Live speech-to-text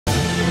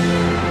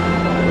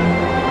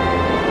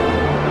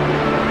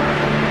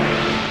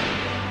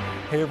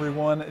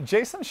everyone.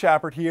 Jason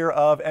Shepard here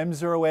of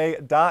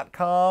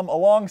MzeroA.com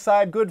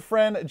alongside good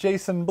friend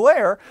Jason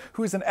Blair,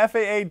 who's an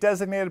FAA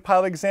designated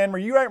pilot examiner.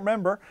 You might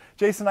remember,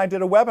 Jason and I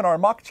did a webinar, a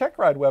mock check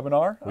ride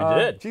webinar. We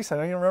did. Geez, I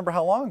don't even remember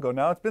how long ago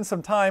now. It's been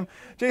some time.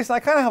 Jason, I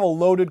kind of have a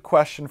loaded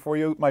question for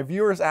you. My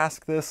viewers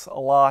ask this a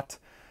lot.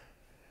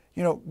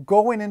 You know,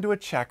 going into a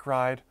check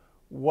ride,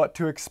 what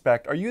to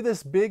expect. Are you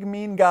this big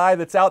mean guy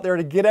that's out there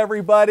to get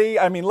everybody?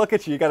 I mean, look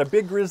at you. You got a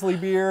big grizzly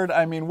beard.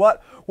 I mean,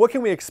 what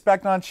can we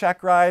expect on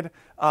check ride?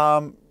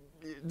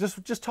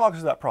 Just talk us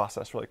through that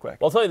process really quick.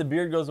 Well, I'll tell you, the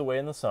beard goes away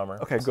in the summer.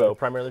 Okay, good. So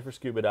primarily for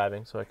scuba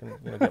diving, so I can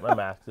get my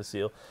mask to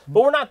seal.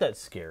 But we're not that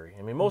scary.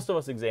 I mean, most of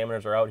us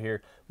examiners are out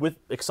here with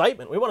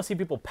excitement. We want to see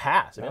people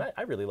pass. I mean,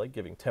 I really like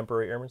giving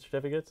temporary airman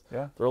certificates.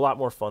 Yeah. They're a lot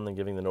more fun than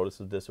giving the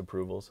notice of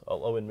disapprovals.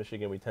 Although in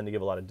Michigan, we tend to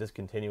give a lot of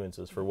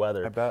discontinuances for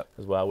weather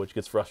as well, which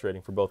gets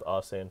frustrating for both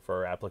us and for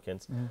our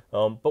applicants.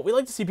 But we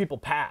like to see people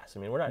pass. I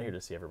mean, we're not here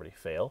to see everybody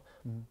fail,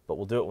 but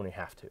we'll do it when we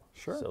have to.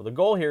 Sure. So the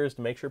goal here is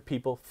to make sure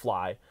people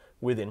fly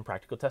within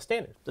practical test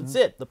standards. That's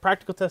it. The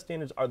practical test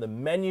standards are the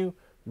menu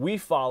we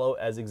follow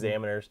as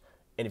examiners,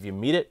 and if you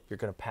meet it, you're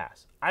going to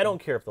pass. I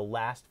don't care if the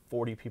last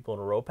 40 people in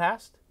a row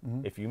passed.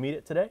 If you meet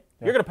it today,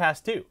 you're going to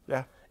pass too.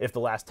 Yeah. If the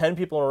last 10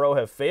 people in a row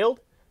have failed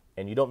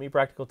and you don't meet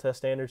practical test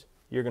standards,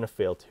 you're going to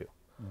fail too.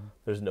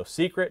 There's no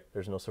secret.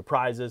 There's no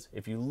surprises.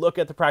 If you look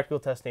at the practical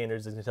test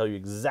standards, it's going to tell you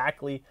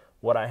exactly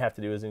what I have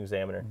to do as an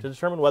examiner to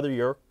determine whether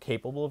you're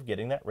capable of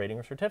getting that rating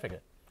or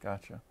certificate.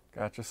 Gotcha.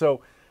 Gotcha.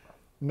 So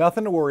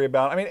nothing to worry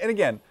about. I mean, and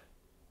again,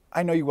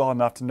 I know you well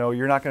enough to know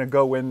you're not going to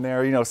go in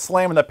there, you know,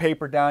 slamming the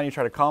paper down. You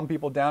try to calm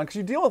people down because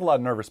you deal with a lot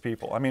of nervous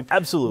people. I mean,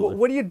 absolutely.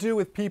 What do you do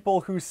with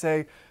people who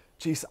say,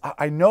 geez,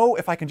 I know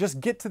if I can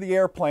just get to the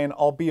airplane,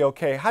 I'll be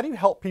okay? How do you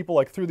help people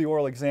like through the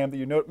oral exam that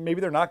you know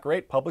maybe they're not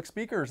great public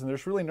speakers and they're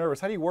just really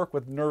nervous? How do you work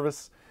with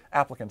nervous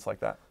applicants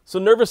like that? So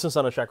nervousness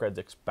on a check ride is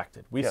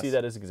expected. We Yes. see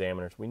that as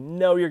examiners. We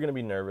know you're going to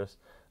be nervous.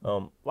 A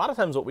lot of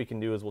times what we can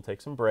do is we'll take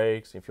some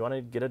breaks. If you want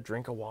to get a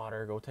drink of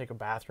water, go take a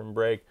bathroom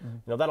break,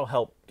 you know, that'll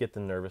help get the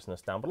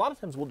nervousness down. But a lot of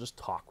times we'll just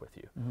talk with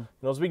you. You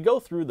know, as we go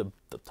through, the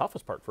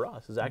toughest part for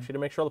us is actually to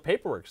make sure all the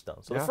paperwork's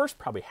done. So the first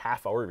probably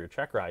half hour of your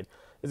check ride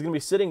is going to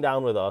be sitting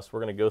down with us. We're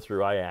going to go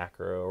through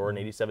IACRA or an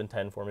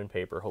 8710 form in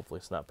paper. Hopefully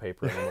it's not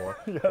paper anymore.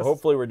 But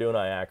hopefully we're doing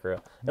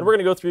IACRA. And we're going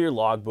to go through your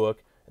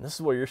logbook. And this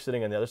is where you're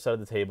sitting on the other side of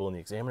the table and the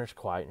examiner's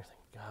quiet and you're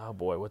thinking, oh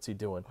boy, what's he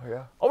doing? Oh,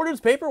 yeah. All we're doing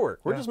is paperwork.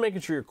 We're just making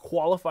sure you're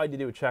qualified to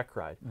do a check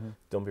ride.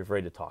 Don't be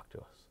afraid to talk to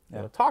us. You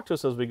know, talk to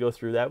us as we go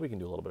through that. We can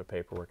do a little bit of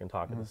paperwork and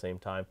talk at the same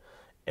time.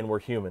 And we're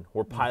human.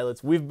 We're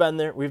pilots. We've been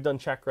there. We've done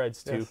check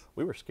rides too. Yes.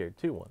 We were scared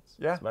too once.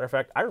 Yeah. As a matter of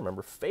fact, I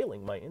remember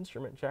failing my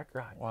instrument check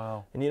ride.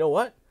 Wow. And you know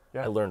what?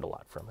 Yeah. I learned a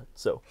lot from it.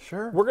 So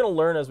Sure. we're going to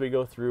learn as we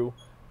go through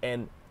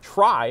and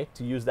try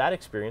to use that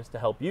experience to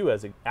help you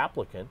as an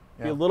applicant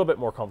be a little bit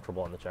more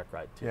comfortable on the check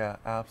ride too. Yeah,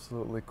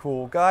 absolutely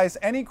cool. Guys,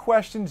 any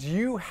questions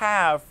you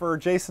have for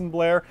Jason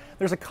Blair,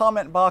 there's a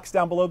comment box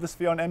down below this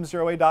video on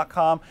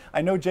MzeroA.com.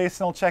 I know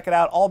Jason will check it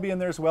out. I'll be in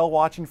there as well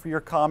watching for your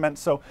comments.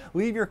 So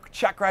leave your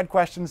check ride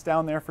questions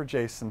down there for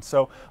Jason.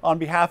 So on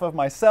behalf of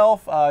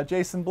myself,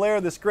 Jason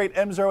Blair, this great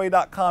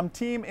MzeroA.com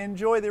team,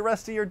 enjoy the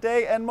rest of your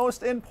day. And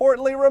most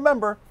importantly,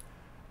 remember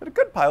that a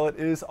good pilot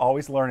is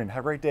always learning.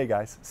 Have a great day,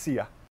 guys. See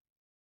ya.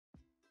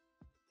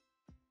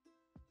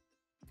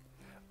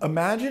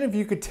 Imagine if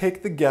you could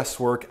take the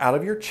guesswork out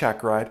of your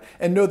check ride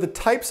and know the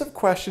types of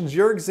questions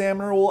your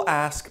examiner will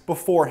ask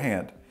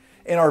beforehand.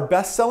 In our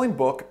best-selling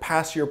book,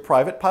 Pass Your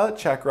Private Pilot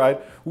Check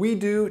Ride, we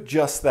do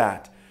just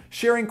that,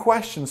 sharing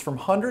questions from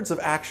hundreds of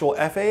actual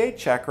FAA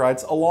check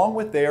rides along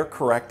with their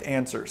correct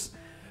answers.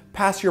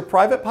 Pass Your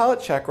Private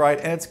Pilot Check Ride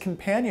and its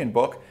companion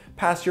book,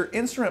 Pass Your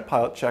Instrument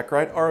Pilot Check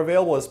Ride, are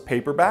available as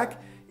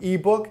paperback,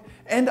 ebook,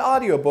 and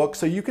audiobook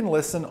so you can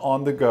listen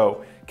on the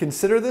go.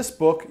 Consider this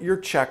book your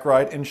check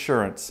ride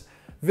insurance.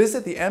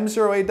 Visit the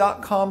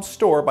MzeroA.com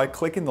store by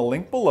clicking the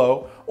link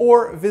below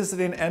or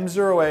visiting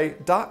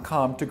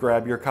MzeroA.com to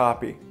grab your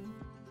copy.